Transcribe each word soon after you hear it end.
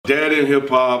Dead End Hip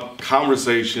Hop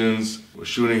Conversations. We're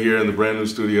shooting here in the brand new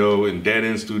studio in Dead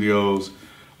End Studios.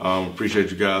 Appreciate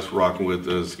you guys for rocking with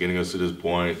us, getting us to this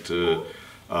point to,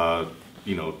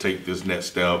 take this next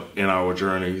step in our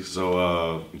journey.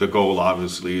 So the goal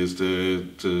obviously is to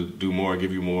do more,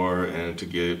 give you more, and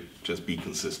to just be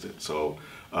consistent. So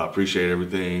appreciate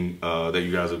everything that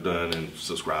you guys have done and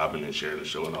subscribing and sharing the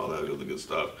show and all that really good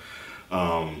stuff.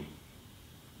 We're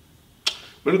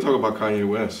gonna talk about Kanye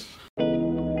West.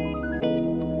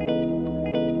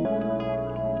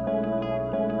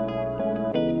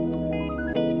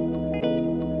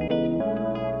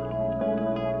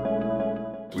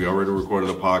 We already recorded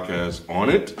a podcast on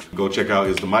it. Go check out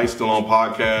Is the Mic Still On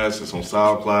podcast. It's on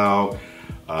SoundCloud,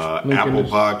 Apple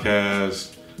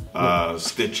Podcasts,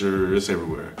 Stitcher. It's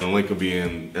everywhere. The link will be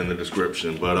in the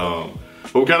description. But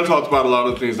we kind of talked about a lot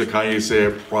of the things that Kanye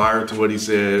said prior to what he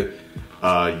said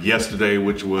yesterday,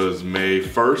 which was May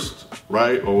 1st,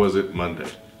 right? Or was it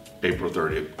Monday, April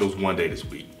 30th? It was one day this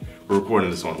week. We're recording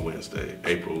this on Wednesday,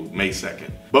 May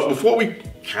 2nd. But before we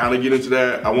kind of get into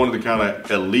that, I wanted to kind of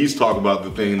at least talk about the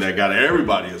thing that got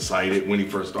everybody excited when he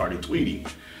first started tweeting.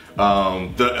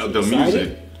 The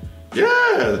music.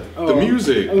 Yeah, the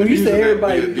music. When you say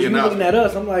everybody, you looking at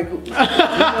us, I'm like, you know what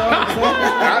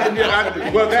I'm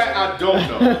saying? Well, that I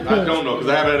don't know because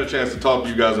I haven't had a chance to talk to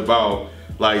you guys about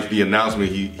like the announcement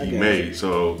he made.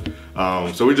 So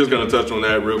we're just gonna touch on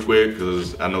that real quick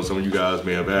because I know some of you guys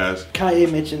may have asked.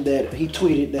 Kanye mentioned that he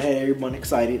tweeted that had everyone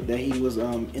excited that he was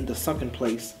in the sunken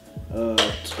place,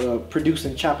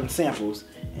 producing chopping samples,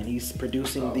 and he's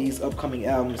producing these upcoming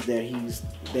albums that he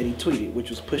tweeted,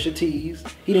 which was Pusha T's.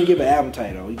 He didn't give an album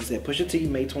title. He said Pusha T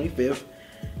May 25th,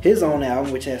 his own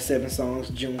album which has 7 songs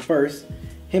June 1st.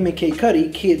 Him and K.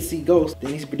 Cudi, Kids See Ghosts.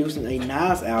 Then he's producing a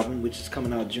Nas album, which is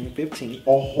coming out June 15th.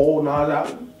 A whole Nas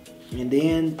album? And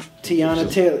then Tiana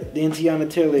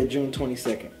Taylor June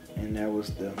 22nd. And that was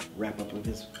the wrap up of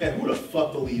his. And who the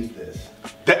fuck believes this?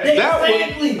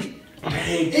 Exactly.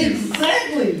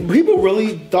 People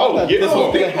really thought that this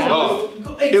was gonna happen.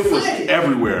 It was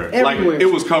everywhere. Like it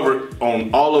was covered on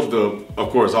all of the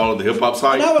hip hop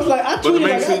sites. And I was like, but the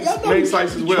main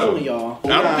sites as well. Y'all.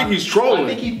 I don't think he's trolling. I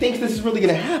think he thinks this is really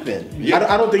gonna happen.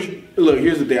 Yeah. I don't think. Look,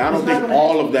 here's the thing. I don't think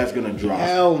all of that's gonna drop.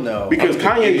 Hell no. Because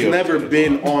Kanye's never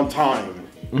been on time.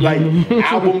 Like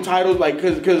album titles, like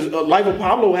because Life of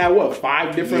Pablo had what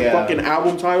 5 different fucking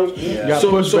album titles. Yeah. Got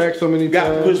pushed back so many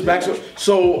times. Got pushed back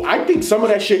so I think some of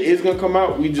that shit is gonna come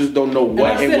out. We just don't know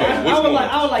what. I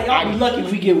was like, y'all be lucky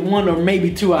if we get 1 or maybe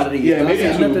 2 out of these. Yeah, maybe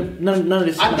none of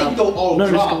this. I think they'll all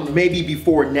drop maybe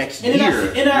before next year.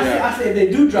 I said if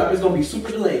they do drop, it's gonna be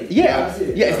super delayed. Yeah,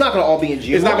 it's not gonna all be in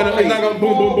June. It's not gonna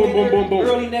boom boom boom boom boom boom.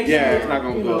 Early next year. It's not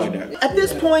gonna go like that. At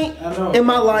this point in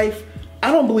my life,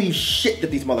 I don't believe shit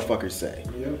that these motherfuckers say.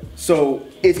 Yep. So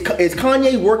is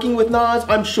Kanye working with Nas?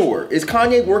 I'm sure. Is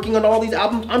Kanye working on all these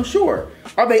albums? I'm sure.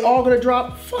 Are they all gonna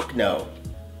drop? Fuck no.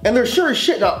 And they're sure as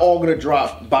shit not all gonna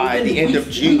drop by the end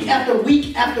of June. Week after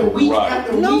week after week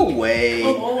after week. No way.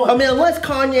 I mean, unless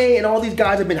Kanye and all these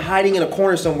guys have been hiding in a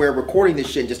corner somewhere recording this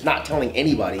shit and just not telling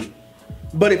anybody.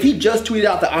 But if he just tweeted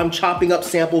out that I'm chopping up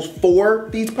samples for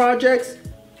these projects.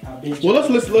 Well,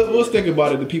 let's think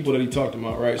about it. The people that he talked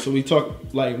about, right? So we've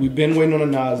been waiting on a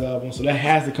Nas album, so that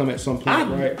has to come at some point,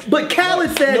 right? But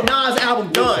Khaled said Nas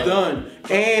album done.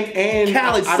 And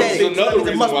Khaled said it. Another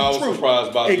reason why I was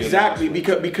surprised about exactly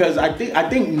because I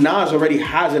think Nas already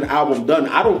has an album done.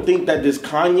 I don't think that this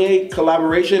Kanye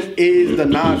collaboration is the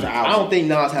Nas album. I don't think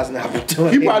Nas has an album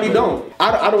done. He probably don't.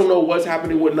 I don't know what's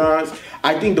happening with Nas.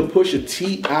 I think the Pusha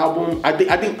T album. I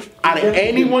think out of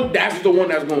anyone, that's the one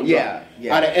that's gonna drop. Yeah.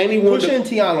 Out of anyone, Pusha and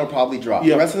Tiana will probably drop.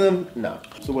 The rest of them, no.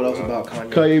 So what else about Kanye?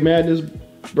 Kanye Madness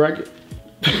bracket.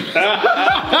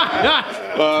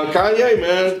 Kanye,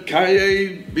 man.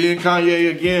 Kanye being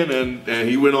Kanye again, and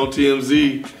he went on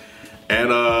TMZ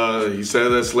and he said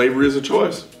that slavery is a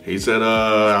choice. He said,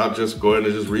 I'll just go ahead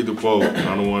and just read the quote.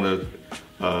 I don't want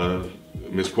to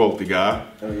misquote the guy.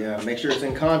 Oh yeah, make sure it's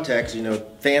in context. You know,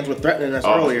 fans were threatening us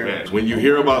earlier. Man. When you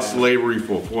hear about slavery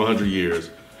for 400 years,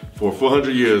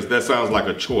 that sounds like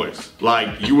a choice.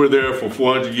 Like you were there for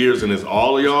 400 years and it's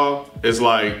all of y'all. It's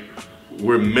like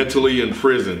we're mentally in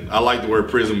prison. I like the word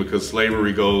prison because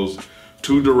slavery goes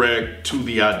too direct to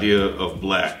the idea of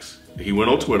blacks. He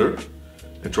went on Twitter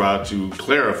and tried to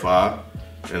clarify,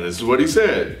 and this is what he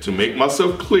said: to make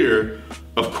myself clear,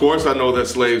 of course I know that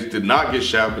slaves did not get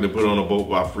shackled and put on a boat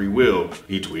by free will.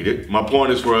 He tweeted, my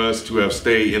point is for us to have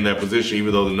stayed in that position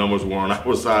even though the numbers were on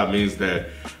our side means that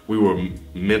we were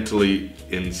mentally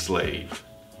enslaved.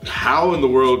 How in the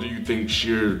world do you think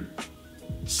sheer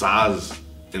size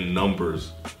and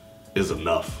numbers is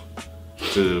enough?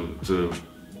 to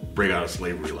break out of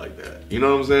slavery like that. You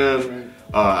know what I'm saying?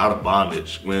 Out of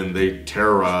bondage when they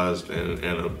terrorized and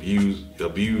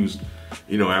abused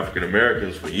you know, African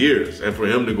Americans for years, and for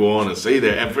him to go on and say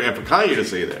that, and for Kanye to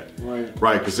say that,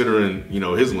 right? Considering, you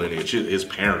know, his lineage, his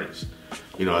parents.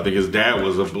 You know, I think his dad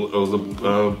was a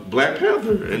Black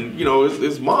Panther, and you know,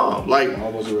 his mom, like,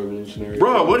 almost a revolutionary.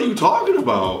 Bro, what are you talking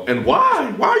about? And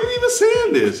why? Why are you even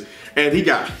saying this? And he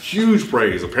got huge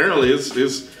praise. Apparently,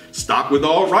 his stock was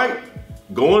all right,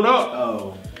 going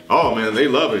up. Oh man, they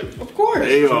love it. Of course,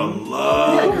 they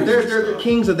love. Yeah, they're the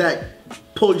kings of that.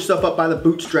 Pull yourself up by the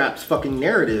bootstraps fucking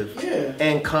narrative. Yeah.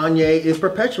 And Kanye is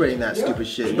perpetuating that stupid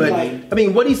shit. But I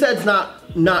mean, what he said's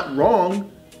not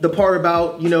wrong. The part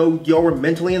about, you know, y'all were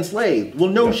mentally enslaved. Well,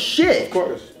 no shit. Of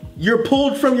course. You're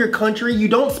pulled from your country. You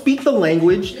don't speak the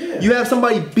language. Yeah. You have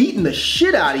somebody beating the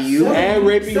shit out of you. And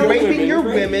raping your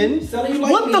women.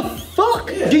 What the fuck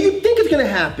do you think is gonna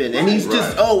happen? And he's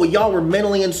just, oh, y'all were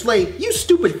mentally enslaved. You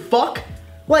stupid fuck.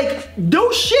 Like,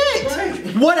 no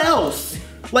shit. What else?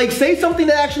 Like, say something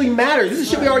that actually matters. This is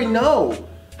shit we already know.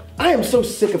 I am so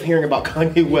sick of hearing about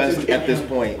Kanye West at this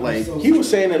point. Like, he was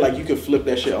saying that like you could flip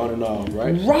that shit on and off,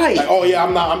 right? Right. Like, oh yeah,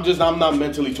 I'm not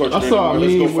mentally tortured. I saw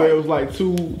anymore. a meme where it was like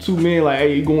two men like,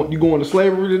 hey, you going to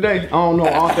slavery today? I don't know.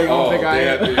 I don't think I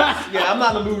am. Yeah, I'm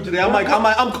not in the mood today.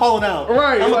 I'm calling out.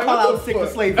 Right. I'm like, calling out sick of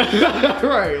slavery.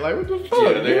 Right. Like, what the fuck?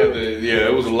 Yeah, they had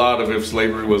it was a lot of if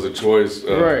slavery was a choice.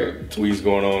 Tweets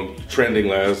going on trending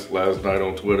last night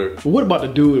on Twitter. But what about the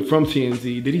dude from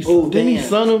TMZ? Did he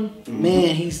son him?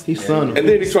 Man, he son him. And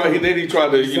then he tried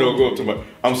to, you know, go up to my,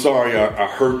 I'm sorry, I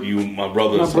hurt you, my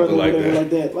brother, or something like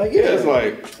that. Like, yeah, it's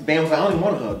like, Bam was like, I don't even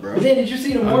want to hug, bro. But then did you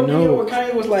see the more video where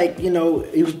Kanye was like, you know,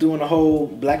 he was doing a whole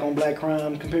black on black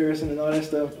crime comparison and all that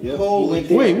stuff. Yep.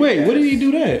 Wait, what did he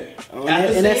do that?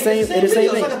 In that same thing. It's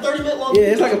like a 30-minute long video.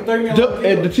 Yeah, it's like a 30-minute long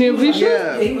video. At the TMZ show?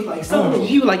 Yeah, he was like,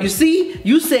 he was like, you see,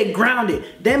 you said grounded.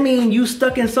 That means you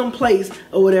stuck in some place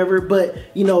or whatever. But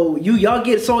you know, y'all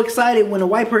get so excited when a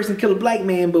white person kill a black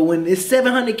man, but when it's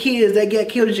 700 kids that get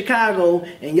killed in Chicago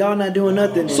and y'all not doing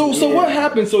nothing. So what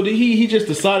happened? So did he just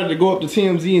decided to go up to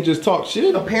TMZ and just talk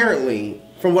shit? Apparently,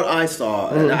 from what I saw,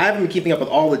 and I haven't been keeping up with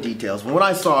all the details. From what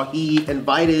I saw, he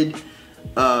invited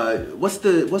what's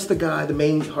the guy, the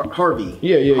main Harvey?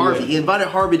 Harvey. He invited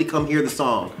Harvey to come hear the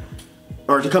song,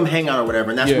 or to come hang out or whatever.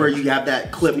 And that's where you have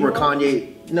that clip where Kanye.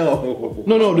 No,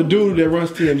 the dude that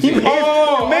runs TMZ.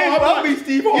 Man, I'll be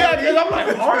Steve Harvey. Yeah, because I'm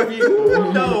like Harvey.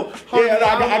 No, Harvey,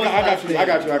 I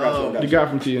got you. The guy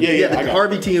from TMZ. Yeah,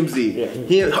 Harvey TMZ.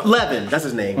 Yeah. Levin, that's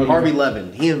his name. Harvey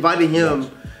Levin. He invited him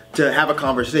to have a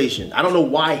conversation. I don't know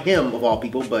why him of all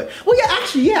people, but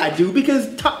I do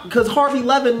because Harvey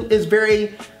Levin is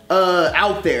very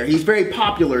out there. He's very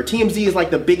popular. TMZ is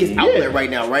like the biggest outlet right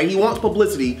now, right? He wants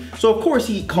publicity, so of course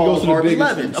he calls Harvey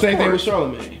Levin. Same thing with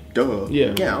Charlamagne. Duh.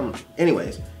 Yeah.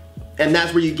 Anyways, and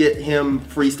that's where you get him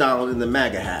freestyling in the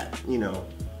MAGA hat. You know,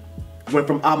 went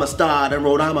from Amistad and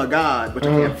wrote I'm a God, but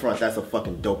you can't front. That's a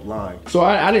fucking dope line. So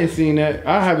I didn't see that.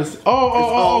 I haven't. It's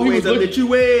always a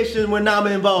situation when I'm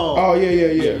involved. Oh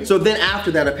yeah. So then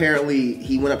after that, apparently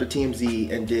he went up to TMZ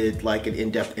and did like an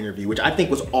in-depth interview, which I think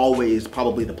was always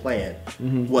probably the plan,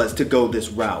 was to go this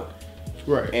route.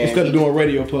 Right. And instead of doing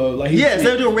Radio Pub, like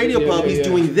instead of doing Radio Pub, he's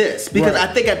doing this because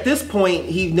I think at this point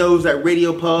he knows that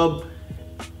Radio Pub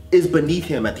is beneath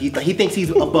him. He thinks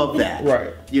he's above that.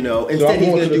 Right. You know, instead he's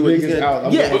going to do it. He's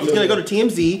going to go to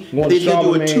TMZ. Then he's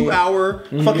going to do a 2-hour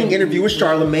fucking interview with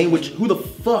Charlamagne, which who the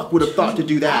fuck would have thought to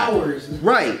do that? Hours.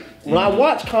 Right. When I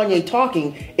watch Kanye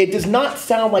talking, it does not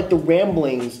sound like the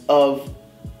ramblings of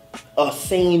a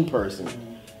sane person.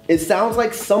 It sounds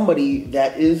like somebody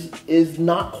that is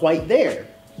not quite there.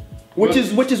 Which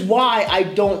is why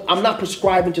I'm not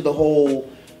prescribing to the whole,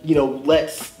 you know,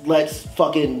 let's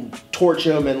fucking torch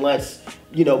him and let's,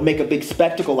 you know, make a big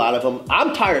spectacle out of him.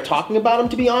 I'm tired of talking about him,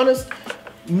 to be honest.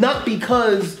 Not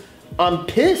because I'm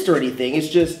pissed or anything. It's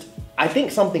just I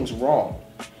think something's wrong.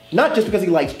 Not just because he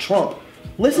likes Trump.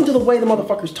 Listen to the way the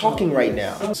motherfucker's talking right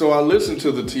now. So I listened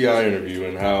to the T.I. interview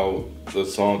and how the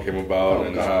song came about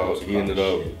and how he ended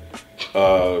up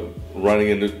running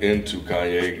into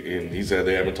Kanye, and he said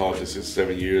they haven't talked in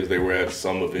 7 years. They were at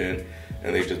some event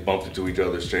and they just bumped into each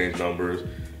other, exchanged numbers.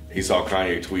 He saw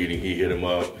Kanye tweeting, he hit him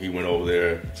up, he went over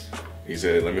there, he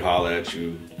said, let me holler at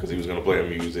you, because he was going to play him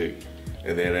music.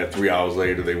 And then 3 hours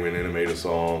later they went in and made a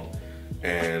song,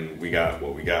 and we got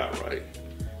what we got, right?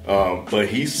 But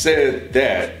he said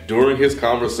that during his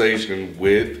conversation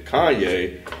with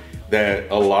Kanye, that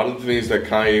a lot of the things that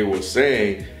Kanye was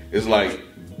saying is like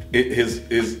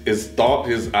his thought,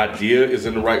 his idea is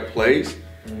in the right place,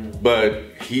 but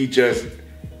he just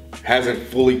hasn't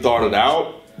fully thought it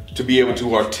out to be able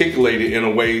to articulate it in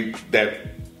a way that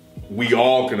we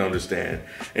all can understand.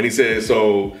 And he said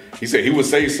he would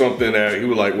say something that he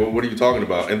was like, well, what are you talking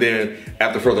about? And then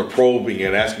after further probing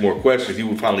and asking more questions, he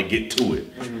would finally get to it.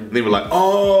 And they were like,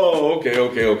 oh,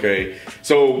 okay.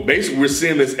 So basically we're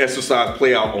seeing this exercise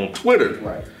play out on Twitter.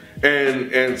 Right.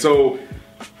 And so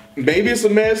maybe it's a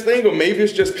mass thing, or maybe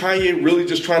it's just Kanye really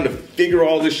just trying to figure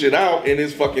all this shit out in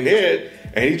his fucking head.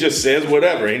 And he just says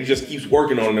whatever, and he just keeps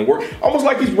working on it and work, almost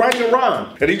like he's writing a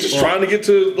rhyme, and he's just trying to get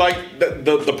to like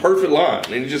the perfect line,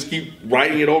 and he just keep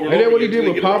writing it over and over. And then what he did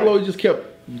with Pablo, he just kept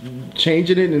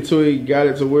changing it until he got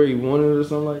it to where he wanted it or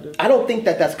something like that. I don't think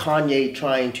that that's Kanye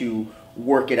trying to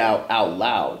work it out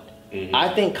loud. Mm-hmm.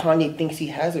 I think Kanye thinks he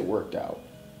has it worked out.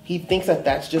 He thinks that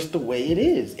that's just the way it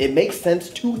is. It makes sense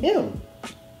to him,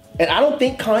 and I don't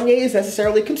think Kanye is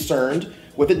necessarily concerned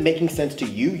with it making sense to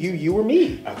you, or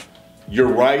me.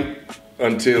 You're right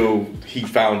until he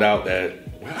found out that,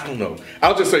 well, I don't know.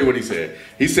 I'll just say what he said.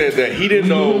 He said that he didn't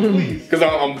know, because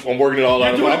I'm working it all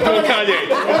out. I'm doing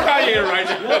Kanye. I'm Kanye right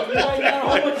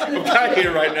now. I'm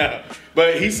Kanye right now.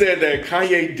 But he said that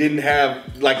Kanye didn't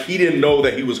have, like, he didn't know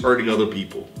that he was hurting other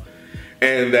people.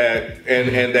 And that, and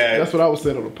that. That's what I was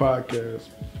saying on the podcast.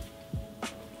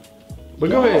 But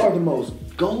Y'all go ahead. are the most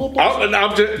gullible.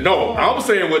 I'm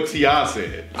saying what T.I.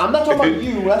 said. I'm not talking about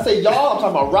you. When I say y'all, I'm talking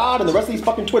about Rod and the rest of these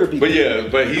fucking Twitter people.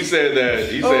 But he said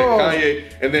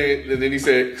Kanye, and then he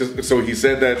said, so he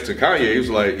said that to Kanye. He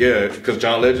was like, yeah, because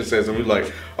John Legend says, and he was like,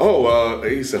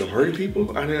 he said, I'm hurting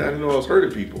people? I didn't know I was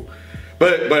hurting people.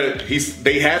 But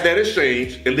they had that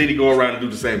exchange, and then he go around and do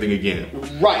the same thing again.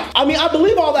 Right. I mean, I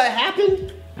believe all that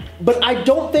happened. But I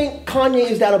don't think Kanye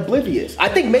is that oblivious. I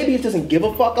think maybe he doesn't give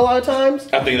a fuck a lot of times.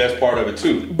 I think that's part of it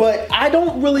too. But I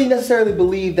don't really necessarily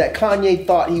believe that Kanye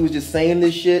thought he was just saying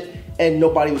this shit and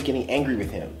nobody was getting angry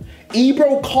with him.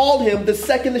 Ebro called him the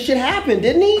second the shit happened,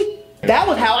 didn't he? That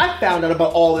was how I found out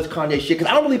about all this Kanye shit, because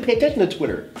I don't really pay attention to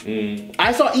Twitter.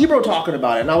 I saw Ebro talking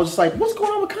about it and I was just like, what's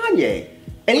going on with Kanye?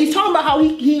 And he's talking about how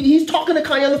he's talking to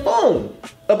Kanye on the phone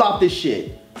about this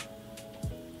shit.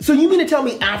 So you mean to tell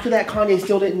me after that Kanye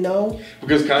still didn't know?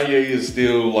 Because Kanye is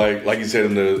still like you said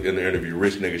in the interview,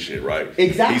 rich nigga shit, right?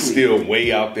 Exactly. He's still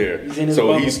way out there. He's in his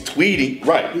bubble. He's tweeting,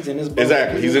 right? He's in his bubble.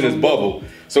 Exactly. He's in his bubble.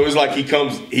 So it's like he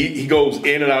goes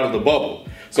in and out of the bubble.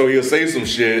 So he'll say some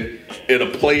shit,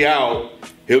 it'll play out,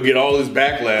 he'll get all his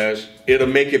backlash, it'll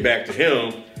make it back to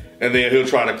him, and then he'll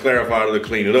try to clarify it or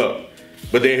clean it up.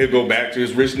 But then he'll go back to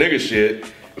his rich nigga shit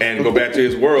and go back to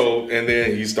his world, and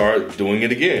then he start doing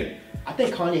it again. I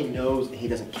think Kanye knows that he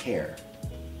doesn't care.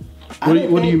 What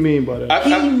do you mean by that?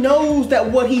 He knows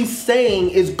that what he's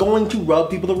saying is going to rub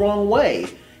people the wrong way.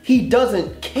 He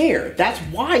doesn't care. That's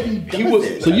why he does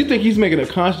it. So you think he's making a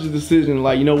conscious decision,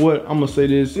 like, you know what, I'm gonna say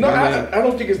this? No, I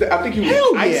don't think it's that. I think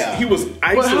he was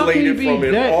isolated from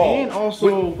it all. And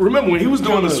also, remember when he was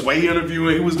doing the Sway interview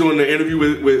and he was doing the interview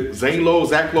with Zane Lowe,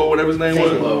 whatever his name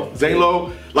was, Zane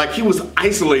Lowe. Like, he was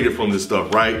isolated from this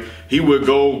stuff, right? He would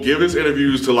go give his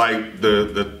interviews to like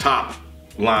the top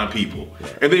line people,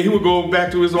 and then he would go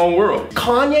back to his own world.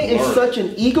 Kanye is such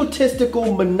an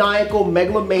egotistical, maniacal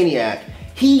megalomaniac.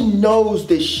 He knows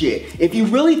this shit. If you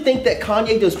really think that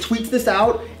Kanye just tweets this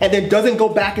out and then doesn't go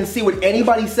back and see what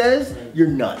anybody says, you're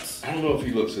nuts. I don't know if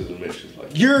he looks at the mentions like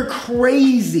that. You're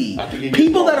crazy.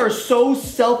 People that are so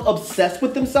self-obsessed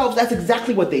with themselves, that's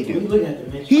exactly what they do.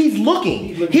 He's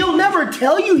looking. He'll never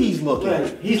tell you he's looking.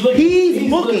 Right. He's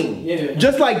looking. Yeah.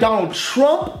 Just like Donald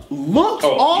Trump looks.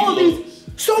 All of these.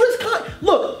 So does Kanye.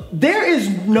 Look, there is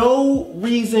no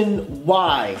reason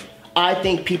why I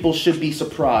think people should be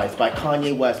surprised by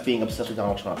Kanye West being obsessed with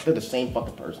Donald Trump. They're the same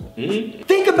fucking person. Mm-hmm.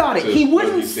 Think about it. He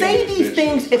wouldn't say these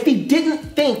things if he didn't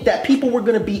think that people were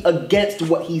going to be against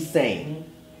what he's saying.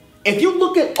 If you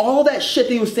look at all that shit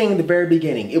that he was saying in the very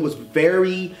beginning, it was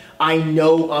very, I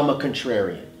know I'm a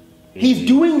contrarian. Mm-hmm. He's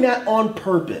doing that on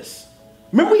purpose.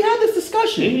 Remember, we had this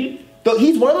discussion. Mm-hmm.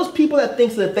 He's one of those people that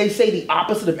thinks that if they say the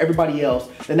opposite of everybody else,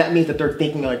 then that means that they're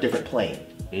thinking on a different plane.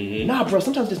 Mm-hmm. Nah, bro,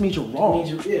 sometimes it just means you're wrong.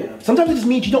 Sometimes it just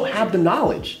means you don't have the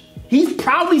knowledge. He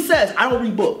proudly says, I don't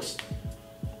read books.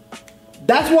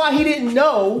 That's why he didn't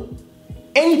know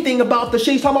anything about the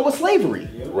shit he's talking about with slavery.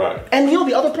 Right. And you know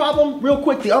the other problem, real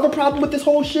quick, the other problem with this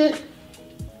whole shit,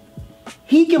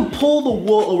 he can pull the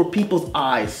wool over people's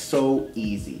eyes so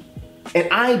easy. And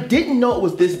I didn't know it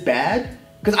was this bad,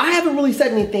 because I haven't really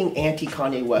said anything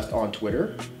anti-Kanye West on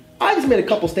Twitter. I just made a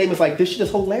couple statements like, this shit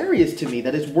is hilarious to me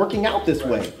that it's working out this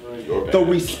way. The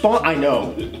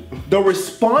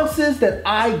responses that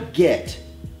I get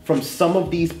from some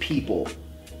of these people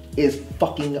is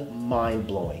fucking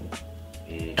mind-blowing.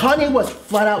 Kanye West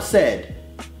flat out said,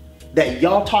 that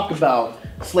y'all talk about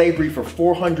slavery for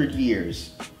 400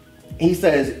 years. He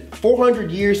says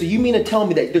 400 years. So you mean to tell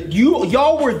me that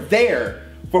y'all were there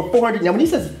for 400? Now, when he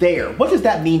says there, what does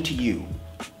that mean to you?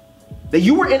 That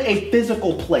you were in a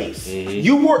physical place. Mm-hmm.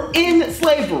 You were in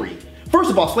slavery. First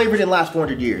of all, slavery didn't last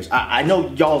 400 years. I know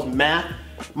y'all's math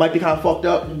might be kind of fucked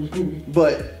up,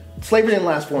 but slavery didn't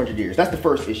last 400 years. That's the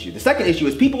first issue. The second issue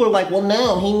is people are like, well,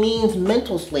 no, he means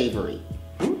mental slavery.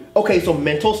 Okay, so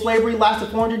mental slavery lasted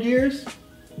 400 years?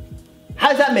 How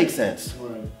does that make sense?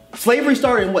 Right. Slavery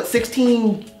started in what,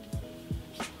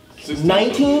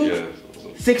 1619? Yeah.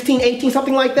 1618,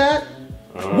 something like that?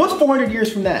 What's 400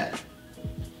 years from that?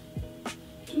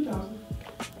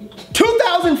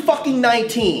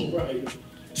 2019. Right.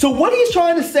 So what he's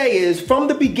trying to say is, from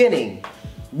the beginning,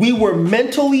 we were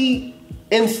mentally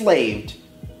enslaved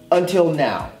until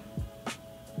now.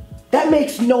 That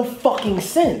makes no fucking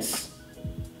sense.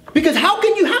 Because how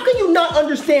can you not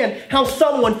understand how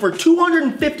someone for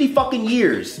 250 fucking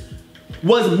years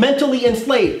was mentally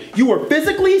enslaved? You were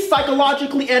physically,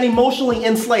 psychologically, and emotionally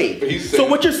enslaved. So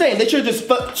what you're saying, they should have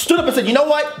just stood up and said, you know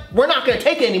what? We're not going to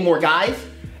take it anymore, guys.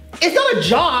 It's not a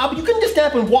job. You couldn't just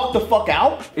stand up and walk the fuck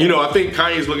out. You know, I think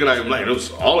Kanye's looking at him like, it was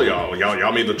all of y'all.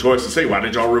 Y'all made the choice to say, why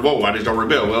did y'all revolt? Why did y'all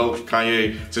rebel? Well,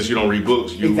 Kanye, since you don't read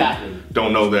books, you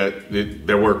don't know that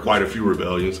there were quite a few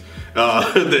rebellions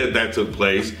that took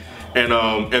place.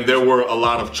 And there were a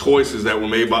lot of choices that were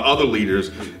made by other leaders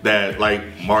that, like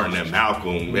Martin and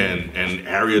Malcolm and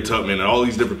Harriet Tubman and all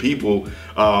these different people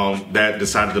that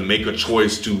decided to make a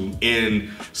choice to end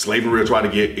slavery or try to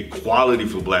get equality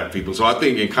for black people. So I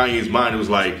think in Kanye's mind, it was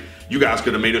like, you guys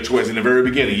could have made a choice in the very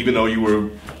beginning, even though you were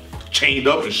chained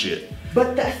up and shit.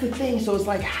 But that's the thing. So it's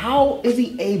like, how is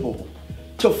he able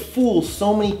to fool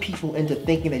so many people into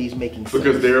thinking that he's making sense?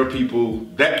 Because there are people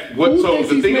that so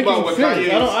the thing about what Kanye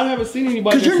is, I haven't seen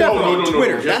anybody. Because you're never on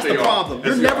Twitter. That's the problem.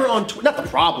 You're never on Twitter. Not the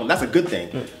problem. That's a good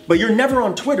thing. But you're never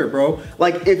on Twitter, bro.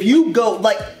 Like if you go,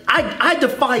 like I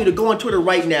defy you to go on Twitter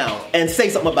right now and say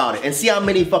something about it and see how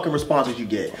many fucking responses you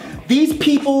get. These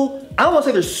people, I don't want to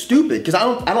say they're stupid because I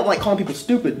don't like calling people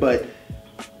stupid, but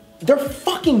they're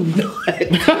fucking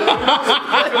nuts.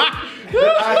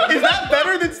 Is that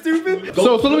better than stupid?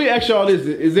 So let me ask y'all this: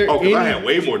 is there? Because I had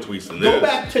way more tweets than this. Go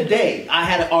back today. I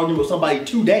had an argument with somebody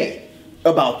today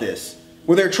about this,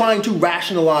 where they're trying to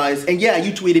rationalize. And yeah,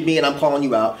 you tweeted me, and I'm calling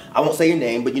you out. I won't say your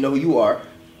name, but you know who you are.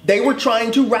 They were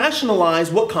trying to rationalize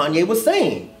what Kanye was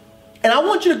saying, and I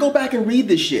want you to go back and read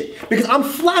this shit because I'm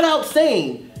flat out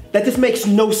saying that this makes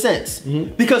no sense.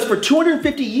 Mm-hmm. Because for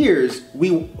 250 years,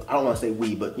 I don't want to say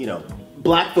we, but you know,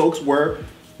 black folks were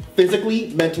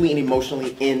physically, mentally, and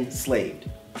emotionally enslaved.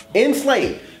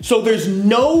 So there's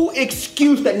no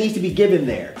excuse that needs to be given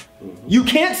there. Mm-hmm. You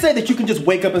can't say that you can just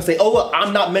wake up and say, oh, look,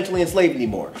 I'm not mentally enslaved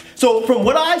anymore. So from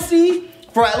what I see,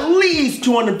 for at least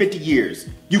 250 years,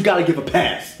 you gotta give a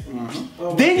pass. Mm-hmm.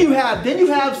 Oh, then you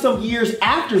have some years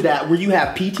after that where you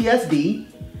have PTSD,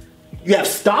 you have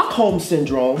Stockholm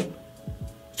Syndrome.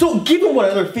 So give it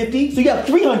another 50? So you have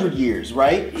 300 years,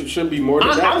 right? It should be more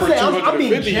than that. I'm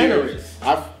being generous.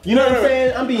 You know what I'm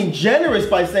saying? I'm being generous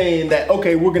by saying that,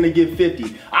 okay, we're going to give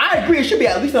 50. I agree, it should be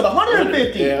at least another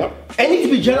 150. Yeah. It needs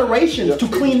to be generations to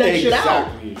clean that shit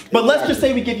out. But let's just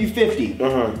say we give you 50.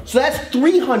 So that's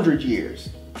 300 years.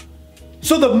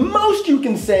 So the most you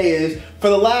can say is, for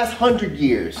the last 100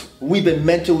 years, we've been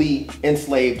mentally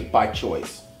enslaved by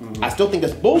choice. I still think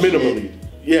that's bullshit. Minimally.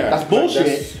 Yeah. That's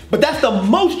bullshit. But that's the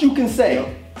most you can say.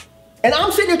 Yeah. And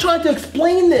I'm sitting there trying to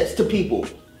explain this to people.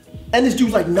 And this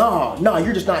dude's like, nah,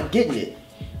 you're just not getting it.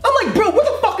 I'm like, bro, where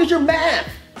the fuck is your math?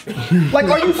 Like,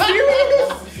 are you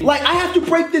serious? Like, I have to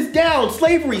break this down.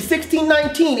 Slavery,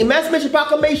 1619. Emancipation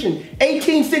Proclamation,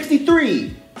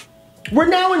 1863. We're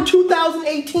now in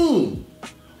 2018.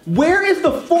 Where is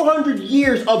the 400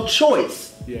 years of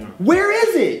choice? Yeah. Where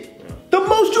is it? The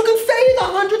most you can say is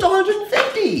 100 to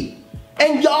 150.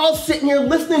 And y'all sitting here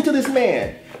listening to this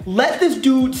man. Let this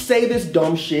dude say this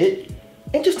dumb shit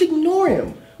and just ignore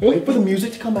him. Wait for the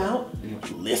music to come out,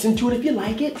 listen to it if you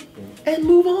like it, and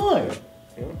move on.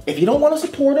 If you don't want to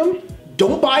support him,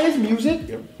 don't buy his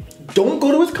music, don't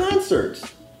go to his concerts.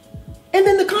 And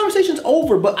then the conversation's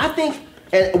over. But I think,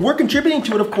 and we're contributing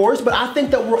to it, of course, but I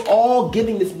think that we're all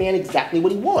giving this man exactly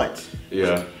what he wants.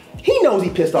 Yeah. He knows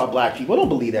he pissed off black people. I don't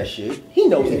believe that shit. He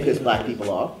knows he pissed black people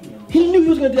off. He knew he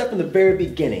was going to do that from the very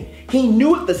beginning. He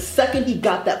knew it the second he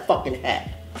got that fucking hat.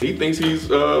 He thinks he's,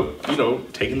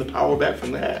 taking the power back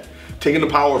from that. Taking the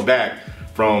power back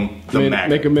from the Mac.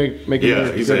 Make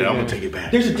it. He said, I'm going to take it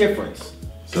back. There's a difference.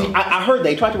 So, I heard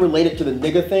they tried to relate it to the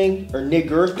nigger thing, or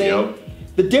nigger thing. Yep.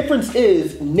 The difference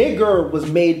is, nigger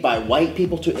was made by white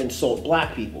people to insult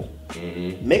black people.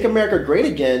 Make America Great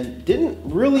Again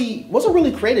wasn't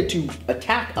really created to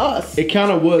attack us. It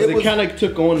kind of was. It kind of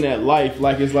took on that life.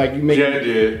 Like it's like you make. Yeah, it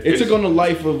did. It took on the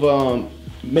life of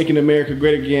making America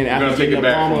great again after taking it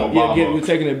back from Obama. Yeah, we're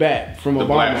taking it back from The Obama.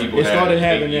 black people It started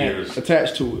having years. that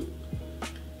attached to it.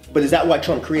 But is that why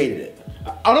Trump created it?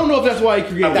 I don't know if that's why he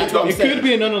created That's it. what I'm It saying. could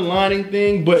be an underlining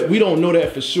thing, but we don't know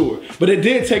that for sure. But it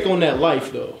did take on that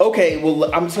life, though. Okay,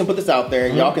 well, I'm just gonna put this out there,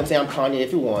 and y'all can say I'm Kanye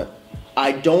if you want.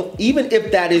 I don't, even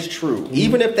if that is true,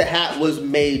 even if the hat was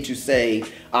made to say,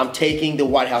 I'm taking the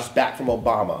White House back from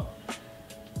Obama,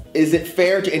 is it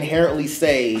fair to inherently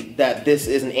say that this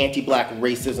is an anti-black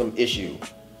racism issue?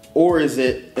 Or is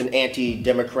it an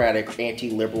anti-democratic,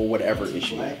 anti-liberal, whatever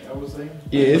issue? Black, I would say.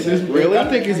 Yeah, it's Really? I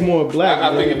think it's more black.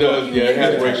 I think it does. Yeah, it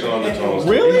has racial undertones.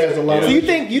 Really? It has a lot So of- you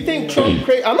think Trump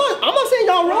crazy? I'm not saying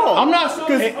y'all wrong. I'm not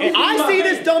because I see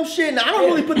this dumb shit and I don't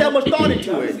really put that much thought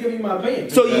into I'm just it. giving you my opinion.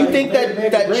 So you think Make America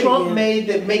that great Trump again. made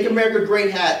the Make America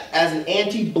Great hat as an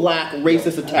anti-black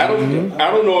racist I attack?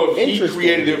 don't know if he Interesting.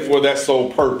 created it for that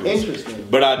sole purpose. Interesting.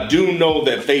 But I do know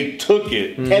that they took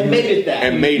it. And made it that.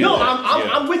 And made it no, that,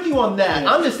 I'm with you on that.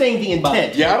 I'm just saying the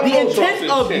intent. Yeah, I don't the know intent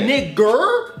Trump's of intent.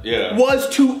 nigger was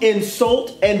to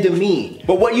insult and demean.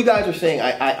 But what you guys are saying,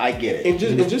 I get it. And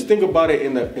just think about it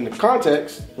in the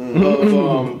context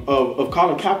of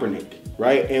Colin Kaepernick,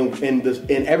 right?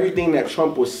 And everything that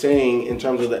Trump was saying in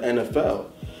terms of the NFL.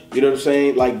 You know what I'm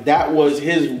saying? Like that was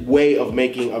his way of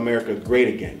making America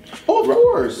great again. Oh, of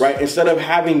course. Right? Instead of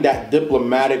having that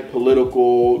diplomatic,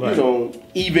 political,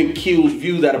 even keeled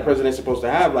view that a president's supposed to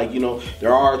have, like,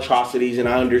 there are atrocities and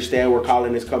I understand where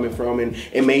Colin is coming from and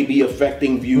it may be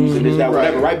affecting views and this, that,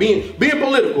 whatever, right? Being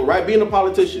political, right? Being a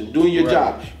politician, doing your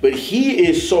job. But he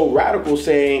is so radical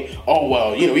saying, oh,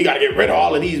 well, we got to get rid of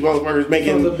all of these motherfuckers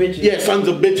making Sons of bitches. Yeah, sons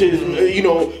of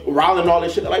bitches, riling all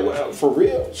this shit. Like, well, for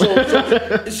real?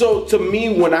 So to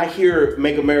me, when I hear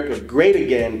Make America Great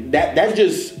Again,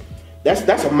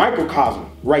 that's a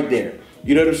microcosm right there.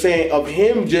 You know what I'm saying? Of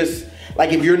him just,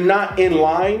 like, if you're not in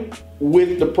line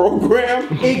with the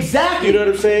program. Exactly. You know what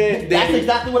I'm saying? That's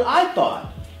exactly what I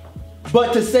thought.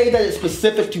 But to say that it's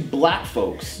specific to black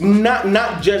folks.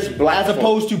 Not just black as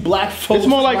opposed to black folks. It's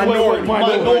more like minorities.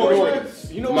 minorities.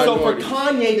 So for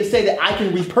Kanye to say that I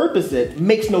can repurpose it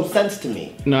makes no sense to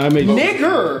me. No, it makes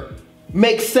Nigger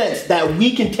makes sense that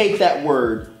we can take that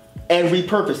word and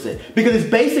repurpose it. Because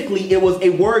it was a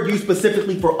word used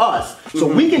specifically for us.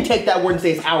 So we can take that word and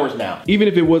say it's ours now. even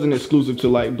if it wasn't exclusive to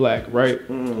like black, right?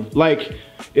 Like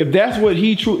if that's what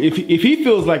he if he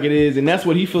feels like it is, and that's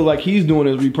what he feels like he's doing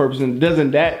is repurposing,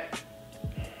 doesn't that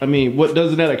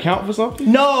account for something?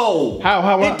 No.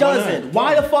 How it doesn't.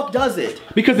 Why the fuck does it?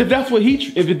 Because if that's what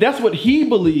he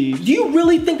believes, Do you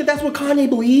really think that that's what Kanye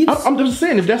believes? I'm just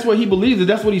saying, if that's what he believes, if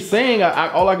that's what he's saying,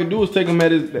 all I can do is take him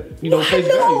at his, face No,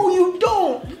 value. you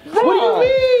don't. What do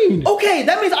you mean? Okay,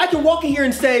 that means I can walk in here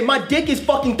and say my dick is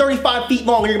fucking 35 feet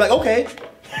long, and you're like, okay.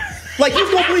 Like, you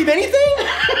don't believe anything?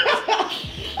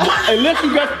 Unless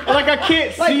you guys, like, I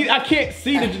can't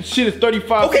see that the shit is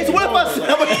 35. Okay, so what if I...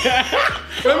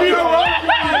 Let me know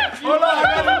right. Hold on, I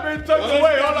got it been tucked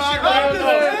away. Hold on, I got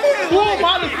it. Who am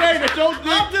I to say that your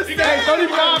dick is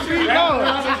 35 feet long? You know what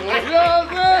I'm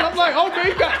saying? I'm like, okay,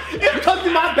 you got It's tucked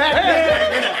in my back.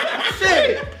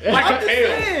 Shit. I'm just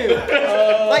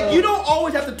saying. Like, you don't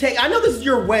always have to take... I know this is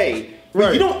your way.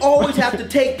 Right. You don't always have to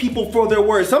take people for their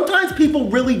words. Sometimes people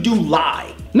really do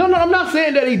lie. No, I'm not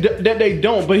saying that they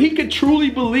don't, but he could truly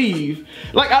believe.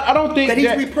 Like, I don't think that he's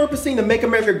repurposing to Make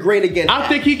America Great Again. I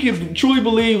think he could truly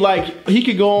believe, like, he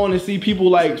could go on and see people,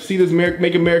 like, see this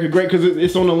Make America Great, because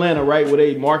it's on Atlanta, right, where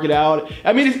they mark it out.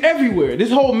 I mean, it's everywhere.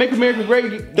 This whole Make America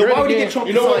Great Then why would he again, get Trump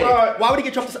to sign it? Why would he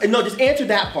get Trump to sign it? No, just answer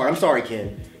that part. I'm sorry,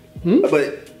 Ken.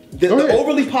 But the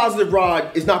overly positive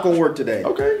Rod is not going to work today.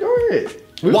 Okay, go ahead.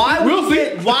 Why would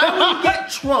he get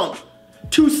Trump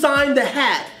to sign the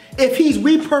hat if he's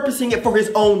repurposing it for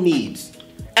his own needs,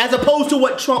 as opposed to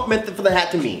what Trump meant for the hat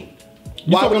to mean?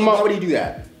 Why would he do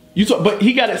that? But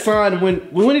he got it signed when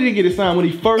did he get it signed? When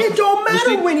he first? It don't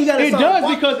matter when he got it signed. It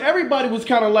does, because everybody was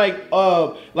kind of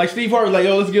like Steve Harvey, like,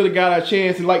 yo, let's give the guy a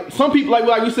chance, and like some people,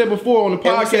 like we said before on the podcast.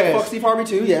 And we said fuck Steve Harvey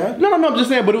too, yeah. No, I'm just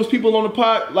saying, but it was people on the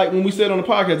pod, like when we said on the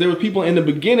podcast, there was people in the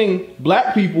beginning,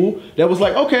 black people, that was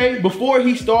like, okay, before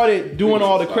he started doing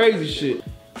all the crazy shit.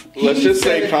 Let's just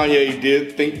say Kanye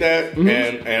did think that,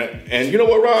 and you know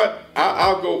what, Rod?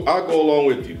 I'll go along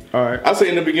with you. All right. I say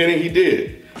in the beginning he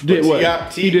did. Did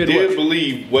what? He did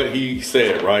believe what he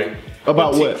said, right?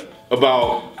 About what?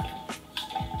 About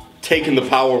taking the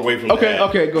power away from Okay, that.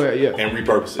 okay, go ahead, yeah. And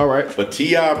repurpose it. All right. But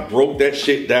T.I. broke that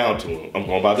shit down to him. I'm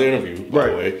going by the interview, by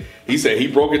the way. He said he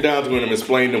broke it down to him and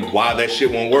explained to him why that shit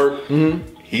won't work.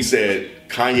 Mm-hmm. He said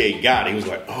Kanye got it. He was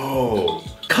like, oh.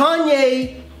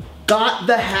 Kanye got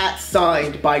the hat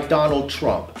signed by Donald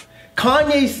Trump.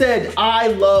 Kanye said, I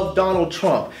love Donald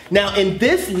Trump. Now, in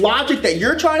this logic that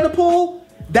you're trying to pull,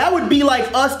 that would be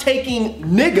like us taking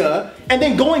nigga and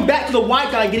then going back to the white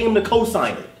guy and getting him to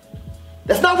co-sign it.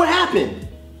 That's not what happened.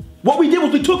 What we did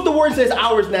was we took the word and says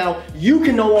ours now, you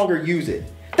can no longer use it.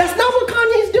 That's not what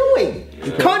Kanye's doing.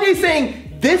 Yeah. Kanye's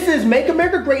saying, this is Make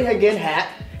America Great Again hat,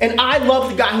 and I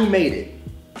love the guy who made it.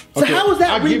 So Okay, how is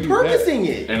that I'll give you repurposing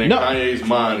that. it? And in Kanye's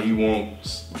mind, he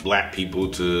wants black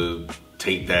people to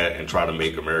take that and try to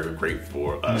make America great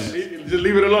for us. Just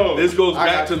leave it alone. This goes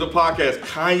back to the podcast.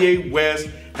 Kanye West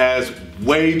has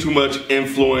way too much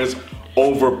influence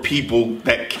over people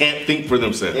that can't think for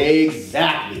themselves.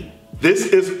 Exactly. This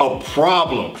is a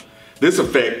problem. This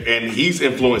effect, and he's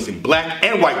influencing black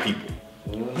and white people.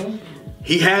 Mm-hmm.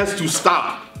 He has to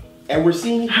stop. And we're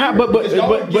seeing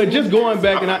but just going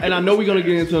back, and I know we're gonna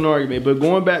get into an argument, but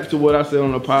going back to what I said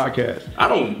on the podcast,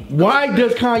 why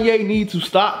does Kanye need to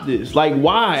stop this? Like,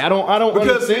 why? I don't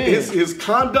understand. Because his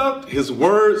conduct, his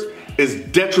words is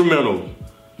detrimental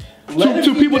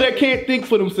to people that can't think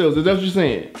for themselves. Is that what you're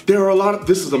saying? There are a lot of,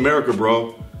 this is America,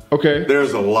 bro. Okay.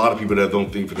 There's a lot of people that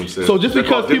don't think for themselves. So just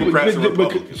because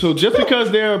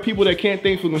there are people that can't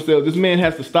think for themselves, this man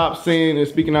has to stop saying and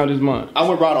speaking out his mind. I'm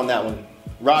with Rod on that one.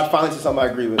 Rod finally said something I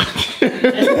agree with.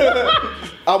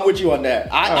 I'm with you on that.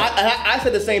 I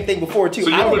said the same thing before too. So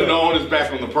you're putting the onus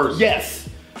back on the person. Yes.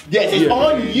 Yes, it's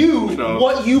on you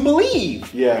what you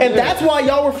believe. Yeah. And that's why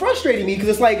y'all were frustrating me, because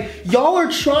it's like y'all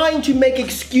are trying to make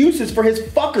excuses for his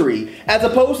fuckery as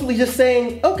opposed to just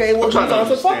saying, okay, well, he's on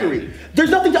some fuckery. There's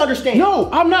nothing to understand. No,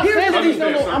 I'm not saying that he's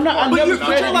I'm not. But you're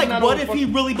like, what if he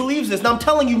really believes this? And I'm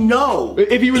telling you, no.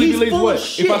 If he really believes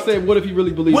what? If I said, what if he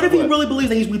really believes what? What if he really believes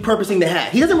that he's repurposing the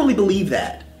hat? He doesn't really believe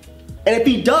that. And if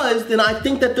he does, then I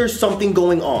think that there's something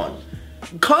going on.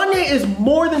 Kanye is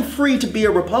more than free to be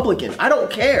a Republican. I don't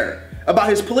care about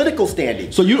his political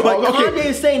standing. So Kanye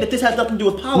is saying that this has nothing to do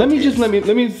with politics.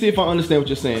 Let me see if I understand what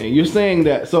you're saying. You're saying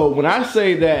that, so when I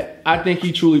say that I think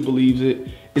he truly believes it,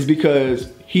 is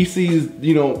because he sees,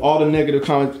 all the negative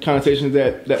connotations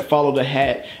that follow the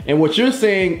hat. And what you're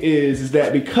saying is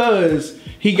that because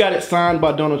he got it signed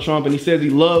by Donald Trump and he says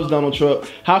he loves Donald Trump,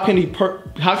 how can he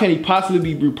possibly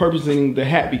be repurposing the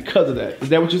hat because of that? Is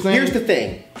that what you're saying? Here's the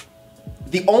thing.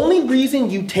 The only reason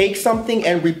you take something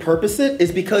and repurpose it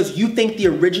is because you think the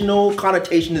original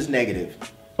connotation is negative.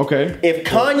 Okay. If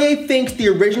Kanye thinks the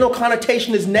original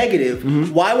connotation is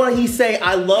negative, why would he say,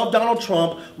 I love Donald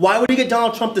Trump? Why would he get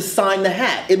Donald Trump to sign the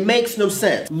hat? It makes no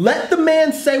sense. Let the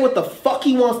man say what the fuck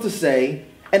he wants to say,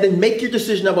 and then make your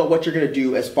decision about what you're going to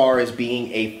do as far as being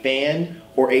a fan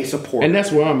or a supporter. And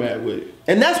that's where I'm at with it.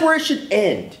 And that's where it should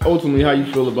end. Ultimately, how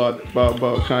you feel about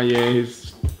Kanye and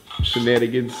his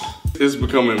shenanigans? It's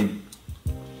becoming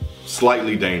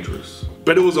slightly dangerous.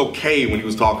 But it was okay when he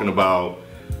was talking about,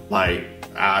 like,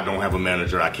 I don't have a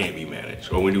manager, I can't be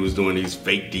managed. Or when he was doing these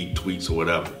fake deep tweets or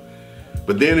whatever.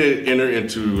 But then it entered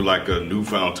into like a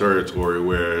newfound territory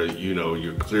where,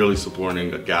 you're clearly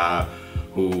supporting a guy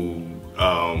who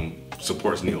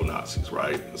supports neo-Nazis,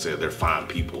 right? Said they're fine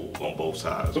people on both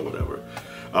sides or whatever.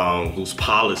 Whose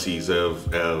policies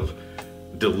have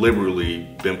deliberately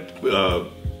been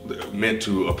meant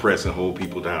to oppress and hold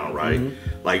people down, right?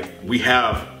 Mm-hmm. Like, we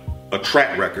have a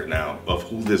track record now of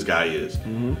who this guy is.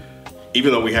 Mm-hmm.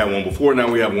 Even though we had one before, now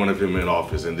we have one of him in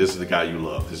office, and this is the guy you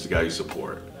love, this is the guy you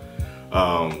support.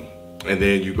 And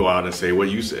then you go out and say what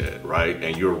you said, right?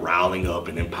 And you're riling up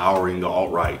and empowering the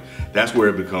alt-right. That's where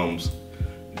it becomes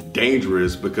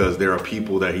dangerous, because there are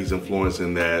people that he's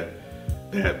influencing that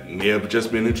may have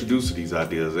just been introduced to these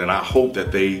ideas. And I hope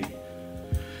that they,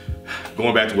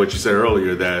 going back to what you said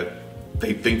earlier, that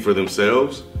they think for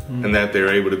themselves and that they're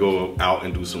able to go out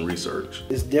and do some research.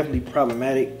 It's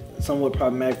definitely somewhat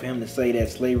problematic for him to say that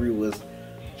slavery was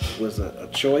a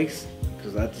choice,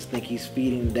 because I just think he's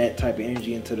feeding that type of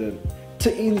energy into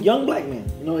young black men.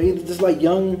 It's just like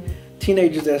young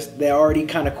teenagers that already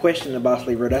kind of question about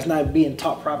slavery. That's not being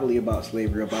taught properly about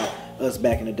slavery, about us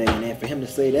back in the day. And then for him to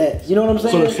say that, you know what I'm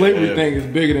saying? So the slavery thing is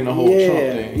bigger than the whole Trump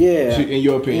thing. Yeah. In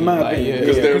your opinion. In my opinion.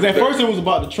 Because at first it was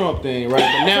about the Trump thing, right?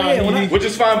 But now which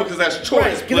is fine, because that's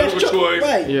choice. Political choice.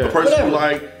 Right. Yeah. A person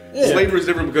who slavery is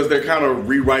different because they're kind of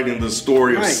rewriting the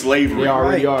story of slavery. They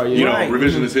already are. Yeah.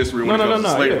 Revisionist history when it comes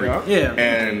to slavery. Yeah.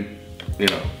 And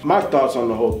my thoughts on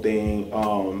the whole thing,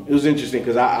 it was interesting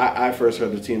because I first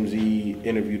heard the TMZ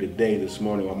interview today, this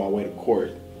morning, on my way to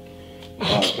court.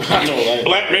 I know, right?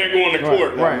 Black man going to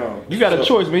court. Right. You got a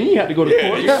choice, man. You have to go to Yeah,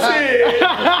 court. you said.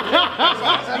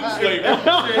 That's slavery.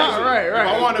 Right. If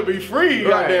I want to be free,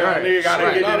 goddamn, nigga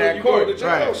gotta get in that court.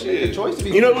 The choice to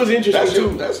be. You know what's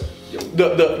interesting too?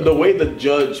 The way the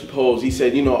judge posed, he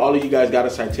said, all of you guys got a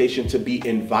citation to be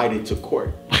invited to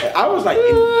court. I was like,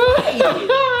 invited?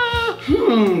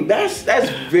 That's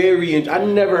very I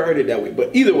never heard it that way.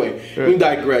 But either way, we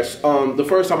digress. The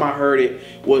first time I heard it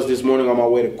was this morning on my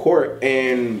way to court,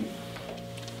 and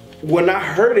when I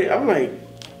heard it, I'm like,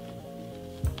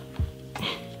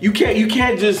 you can't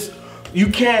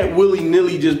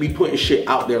willy-nilly just be putting shit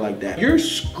out there like that. You're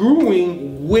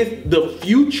screwing with the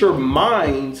future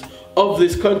minds of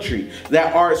this country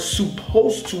that are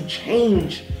supposed to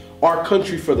change our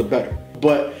country for the better.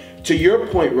 But to your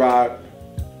point, Rod,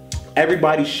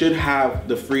 everybody should have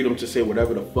the freedom to say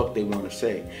whatever the fuck they want to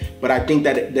say. But I think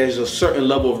that there's a certain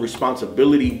level of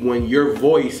responsibility when your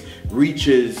voice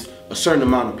reaches a certain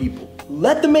amount of people.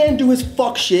 Let the man do his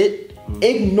fuck shit,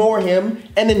 ignore him,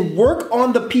 and then work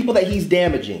on the people that he's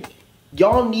damaging.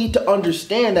 Y'all need to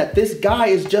understand that this guy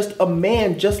is just a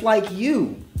man just like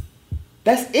you.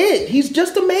 That's it. He's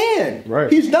just a man.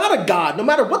 Right. He's not a god, no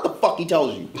matter what the fuck he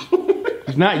tells you.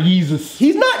 He's not Jesus.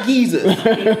 He's not Jesus.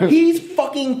 He's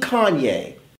fucking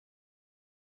Kanye.